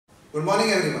Good morning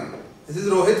everyone. This is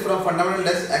Rohit from Fundamental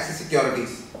Desk Axis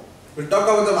Securities. We'll talk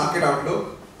about the market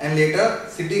outlook and later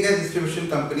city gas distribution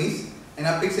companies and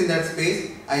our picks in that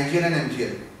space, IGL and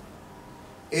MGL.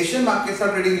 Asian markets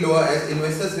are trading lower as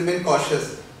investors remain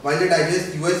cautious while they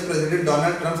digest US President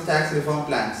Donald Trump's tax reform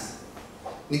plans.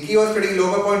 Nikkei was trading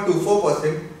lower by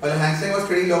 0.24% while Hang Seng was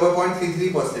trading lower by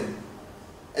 0.33%.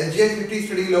 SGX Nifty is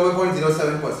trading lower by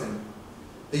 0.07%.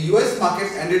 The US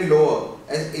markets ended lower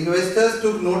as investors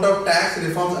took note of tax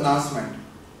reforms announcement.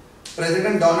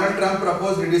 President Donald Trump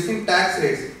proposed reducing tax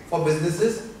rates for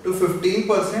businesses to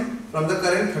 15% from the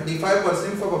current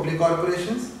 35% for public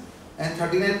corporations and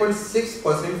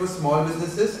 39.6% for small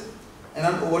businesses and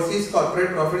on overseas corporate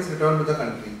profits returned to the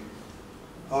country.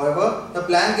 However, the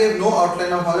plan gave no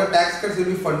outline of how the tax cuts will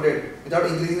be funded without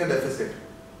increasing the deficit.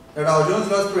 The Dow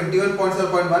Jones lost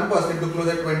 21.1% to close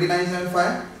at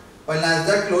 2975, while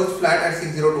Nasdaq closed flat at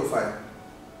 6025.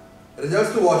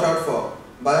 Results to watch out for: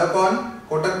 Biocon,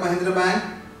 Kotak Mahindra Bank,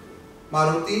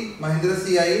 Maruti, Mahindra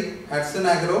CIE, Hudson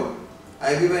Agro,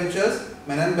 IB Ventures,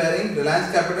 Menon Bearing,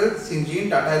 Reliance Capital, Syngene,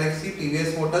 Tata Elxsi,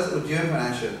 TVS Motors, Ujjivan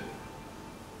Financial.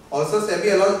 Also,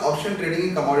 SEBI allows option trading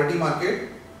in commodity market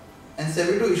and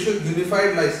SEBI to issue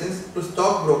unified license to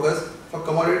stock brokers for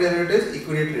commodity derivatives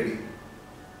equity trading.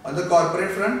 On the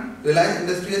corporate front, Reliance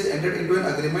Industries has entered into an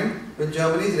agreement with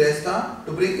Germany's Resta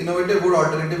to bring innovative wood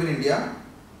alternative in India.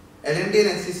 L&T and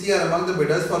NCC are among the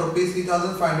bidders for Rs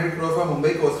 3,500 crore for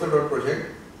Mumbai Coastal Road project.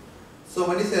 So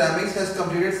Many Ceramics has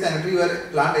completed sanitary ware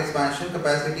plant expansion. The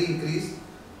capacity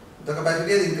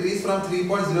has increased from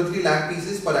 3.03 lakh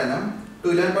pieces per annum to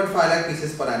 11.5 lakh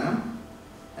pieces per annum.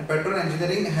 And Petron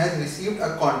Engineering has received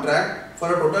a contract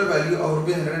for a total value of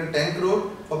Rs 110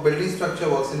 crore for building structure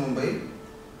works in Mumbai.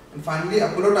 And finally,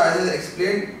 Apollo Tyres has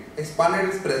expanded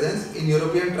its presence in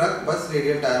European truck bus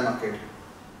radial tyre market.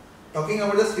 Talking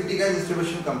about the city gas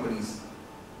distribution companies,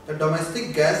 the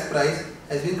domestic gas price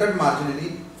has been cut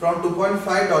marginally from $2.5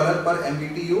 per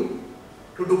MBTU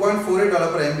to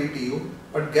 $2.48 per MBTU,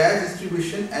 but gas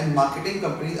distribution and marketing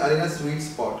companies are in a sweet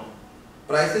spot.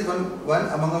 Price is one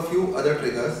among a few other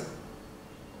triggers.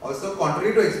 Also,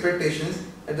 contrary to expectations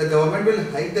that the government will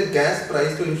hike the gas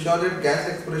price to ensure that gas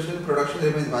exploration and production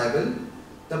remains viable,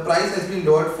 the price has been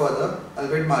lowered further,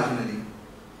 albeit marginally.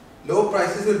 Low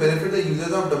prices will benefit the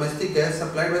users of domestic gas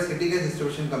supplied by city gas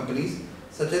distribution companies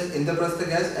such as Indraprastha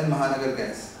Gas and Mahanagar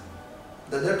Gas.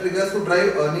 The other triggers to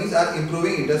drive earnings are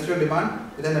improving industrial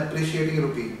demand with an appreciating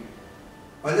rupee.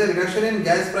 While the reduction in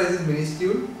gas price is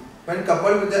minuscule, when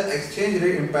coupled with the exchange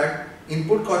rate impact,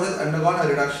 input cost has undergone a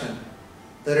reduction.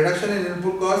 The reduction in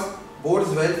input cost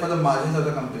bodes well for the margins of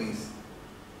the companies.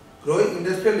 Growing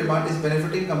industrial demand is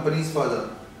benefiting companies further.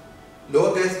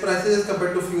 Lower gas prices as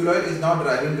compared to fuel oil is now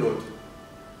driving growth.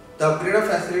 The upgrade of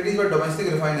facilities by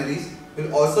domestic refineries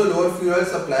will also lower fuel oil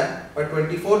supply by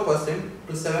 24%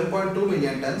 to 7.2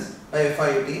 million tons by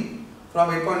FY18 from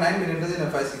 8.9 million tons in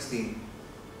FY16.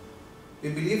 We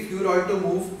believe fuel oil to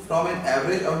move from an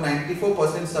average of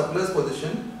 94% surplus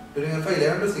position during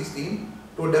FY11 to 16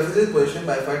 to a deficit position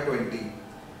by FY20.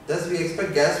 Thus, we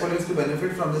expect gas volumes to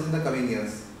benefit from this in the coming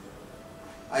years.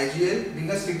 IGL, being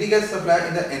a city gas supplier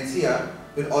in the NCR,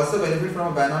 will also benefit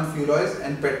from a ban on fuel oils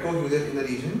and petcoke usage in the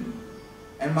region.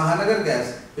 And Mahanagar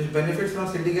Gas, which benefits from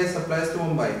city gas supplies to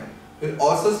Mumbai, will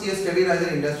also see a steady rise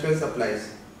in industrial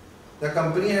supplies. The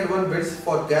company had won bids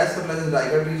for gas supplies in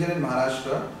Raigad region in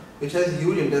Maharashtra, which has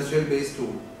huge industrial base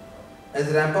too.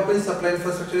 As ramp up in supply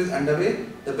infrastructure is underway,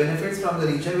 the benefits from the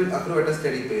region will accrue at a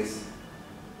steady pace.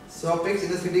 So picks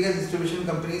in the city gas distribution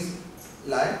companies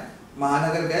lie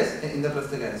Mahanagar Gas and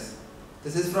Indraprastha Gas.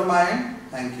 This is from my end.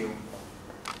 Thank you.